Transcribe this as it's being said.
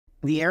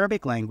The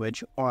Arabic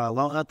language, or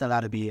اللغة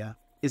العربية,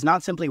 is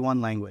not simply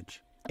one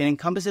language. It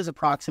encompasses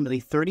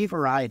approximately 30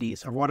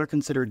 varieties of what are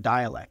considered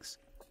dialects,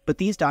 but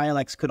these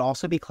dialects could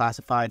also be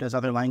classified as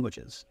other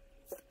languages.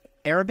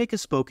 Arabic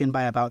is spoken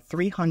by about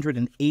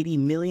 380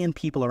 million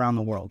people around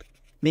the world,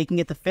 making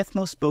it the fifth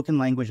most spoken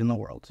language in the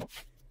world.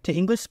 To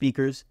English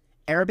speakers,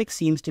 Arabic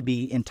seems to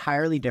be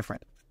entirely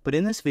different, but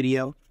in this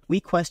video,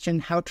 we question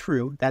how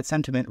true that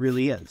sentiment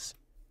really is.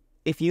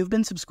 If you've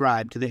been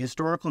subscribed to the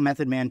Historical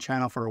Method Man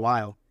channel for a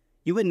while,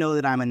 you would know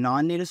that I'm a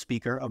non-native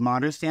speaker of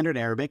Modern Standard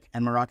Arabic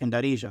and Moroccan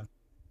Darija.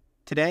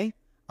 Today,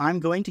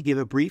 I'm going to give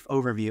a brief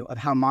overview of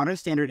how Modern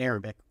Standard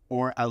Arabic,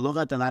 or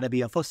اللغة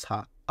العربية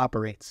الفصحى,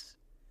 operates.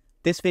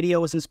 This video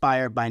was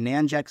inspired by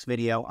Nanjek's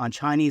video on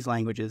Chinese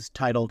languages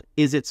titled,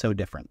 Is It So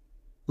Different?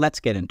 Let's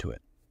get into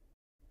it.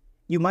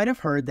 You might have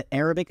heard that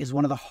Arabic is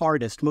one of the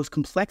hardest, most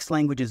complex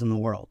languages in the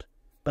world.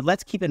 But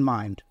let's keep in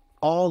mind,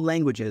 all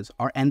languages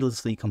are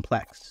endlessly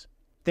complex.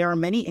 There are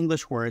many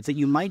English words that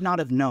you might not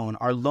have known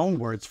are loan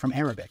words from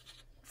Arabic.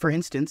 For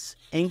instance,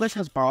 English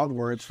has borrowed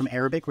words from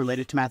Arabic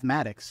related to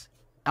mathematics.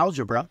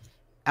 Algebra,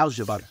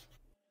 algebra.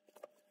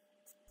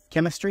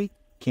 Chemistry,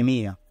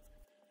 kimia.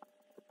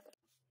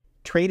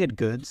 Traded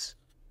goods,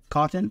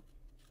 cotton,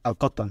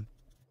 al-qatan.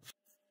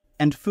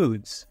 And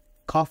foods,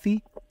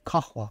 coffee,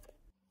 kahwa.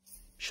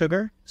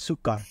 Sugar,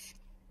 sukkar.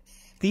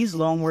 These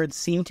loan words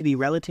seem to be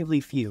relatively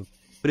few,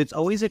 but it's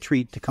always a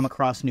treat to come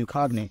across new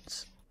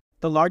cognates.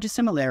 The largest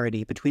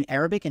similarity between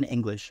Arabic and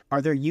English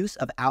are their use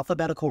of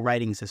alphabetical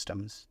writing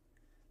systems.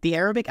 The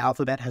Arabic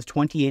alphabet has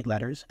 28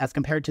 letters, as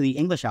compared to the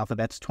English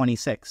alphabet's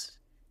 26.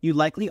 You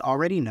likely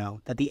already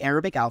know that the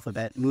Arabic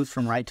alphabet moves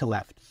from right to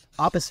left,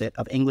 opposite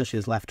of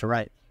English's left to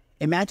right.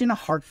 Imagine a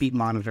heartbeat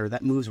monitor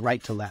that moves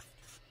right to left.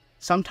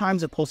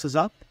 Sometimes it pulses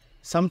up,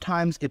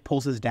 sometimes it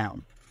pulses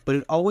down, but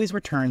it always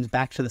returns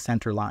back to the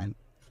center line.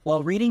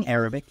 While reading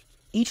Arabic,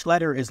 each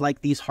letter is like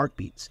these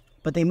heartbeats,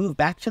 but they move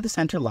back to the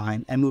center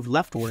line and move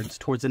leftwards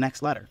towards the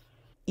next letter.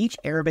 Each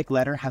Arabic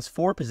letter has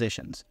 4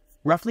 positions,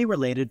 roughly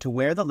related to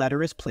where the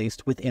letter is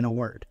placed within a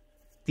word.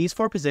 These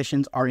 4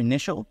 positions are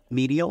initial,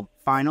 medial,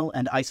 final,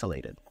 and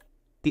isolated.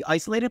 The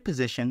isolated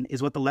position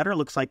is what the letter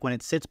looks like when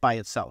it sits by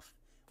itself,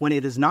 when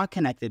it is not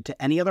connected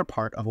to any other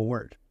part of a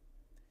word.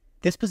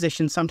 This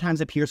position sometimes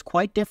appears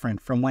quite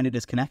different from when it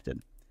is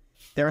connected.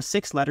 There are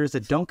 6 letters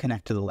that don't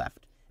connect to the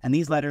left, and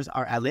these letters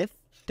are alif,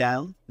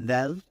 dal,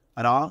 vel,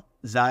 ra,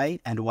 zai,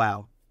 and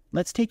waw.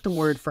 Let's take the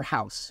word for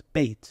house,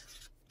 bait.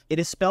 It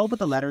is spelled with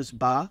the letters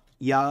ba,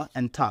 ya,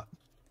 and ta.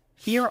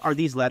 Here are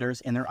these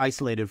letters in their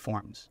isolated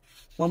forms.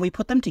 When we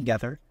put them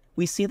together,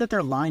 we see that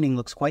their lining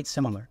looks quite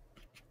similar,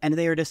 and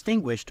they are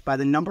distinguished by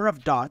the number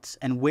of dots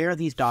and where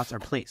these dots are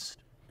placed.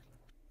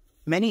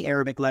 Many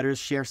Arabic letters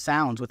share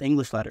sounds with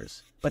English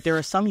letters, but there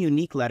are some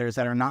unique letters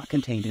that are not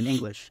contained in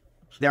English.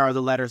 There are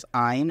the letters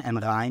ayn and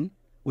ghain,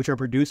 which are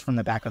produced from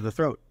the back of the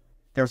throat.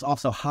 There's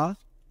also ha,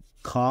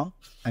 kha,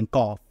 and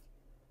qaf.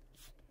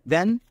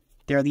 Then,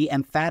 there are the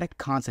emphatic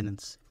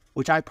consonants,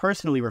 which I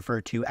personally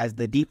refer to as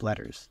the deep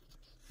letters.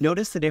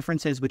 Notice the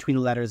differences between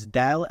the letters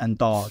dal and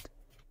dad,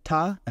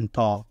 ta and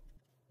ta,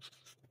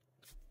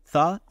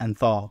 tha and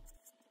tha,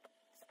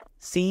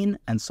 sin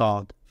and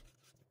sad.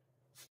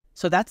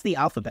 So that's the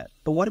alphabet,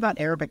 but what about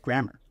Arabic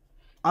grammar?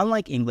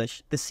 Unlike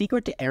English, the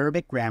secret to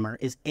Arabic grammar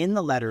is in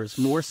the letters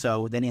more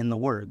so than in the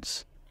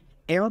words.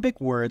 Arabic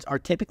words are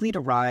typically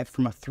derived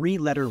from a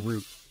 3-letter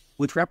root,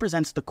 which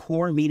represents the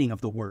core meaning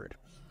of the word.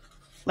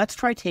 Let's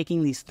try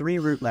taking these 3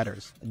 root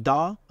letters,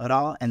 da,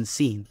 ra, and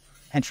sin,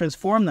 and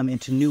transform them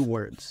into new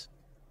words.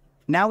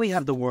 Now we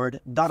have the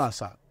word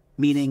darasa,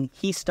 meaning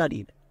he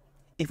studied.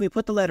 If we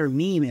put the letter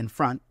mim in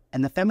front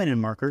and the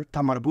feminine marker,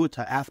 ta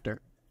marbuta,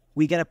 after,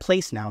 we get a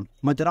place noun,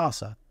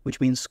 madrasa, which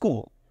means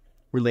school,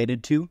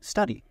 related to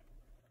study.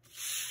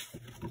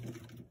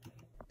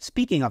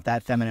 Speaking of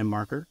that feminine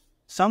marker,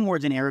 some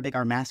words in Arabic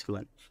are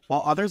masculine,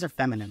 while others are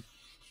feminine.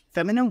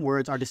 Feminine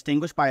words are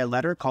distinguished by a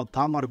letter called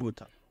ta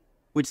marbuta,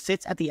 which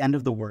sits at the end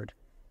of the word.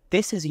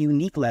 This is a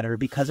unique letter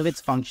because of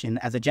its function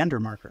as a gender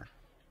marker.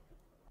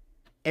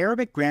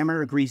 Arabic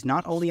grammar agrees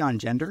not only on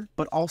gender,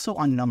 but also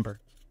on number,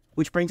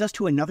 which brings us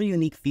to another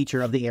unique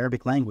feature of the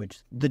Arabic language,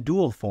 the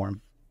dual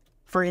form.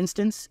 For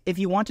instance, if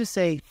you want to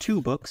say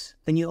 2 books,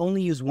 then you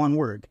only use one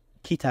word,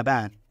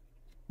 kitaban,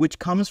 which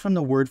comes from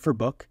the word for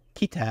book,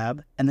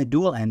 kitab, and the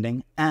dual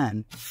ending,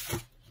 an.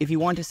 If you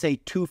want to say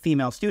 2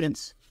 female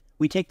students,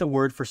 we take the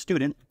word for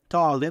student,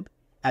 talib,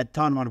 add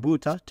ta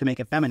marbuta to make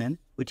it feminine,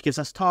 which gives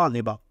us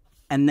taliba,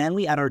 and then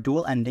we add our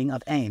dual ending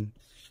of ain,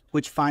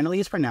 which finally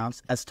is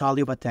pronounced as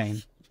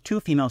talibatain, 2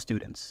 female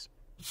students.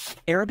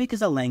 Arabic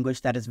is a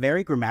language that is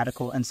very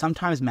grammatical and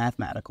sometimes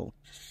mathematical.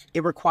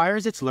 It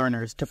requires its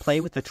learners to play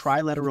with the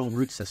triliteral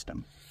root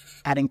system,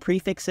 adding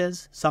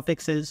prefixes,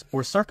 suffixes,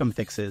 or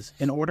circumfixes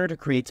in order to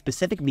create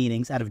specific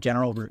meanings out of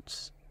general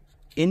roots.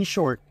 In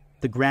short,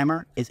 the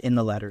grammar is in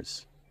the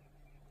letters.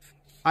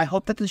 I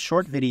hope that this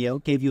short video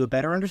gave you a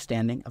better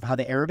understanding of how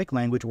the Arabic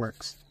language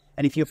works,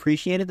 and if you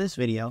appreciated this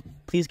video,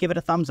 please give it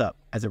a thumbs up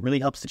as it really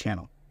helps the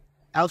channel.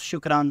 Al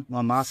shukran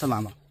wa ma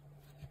salama.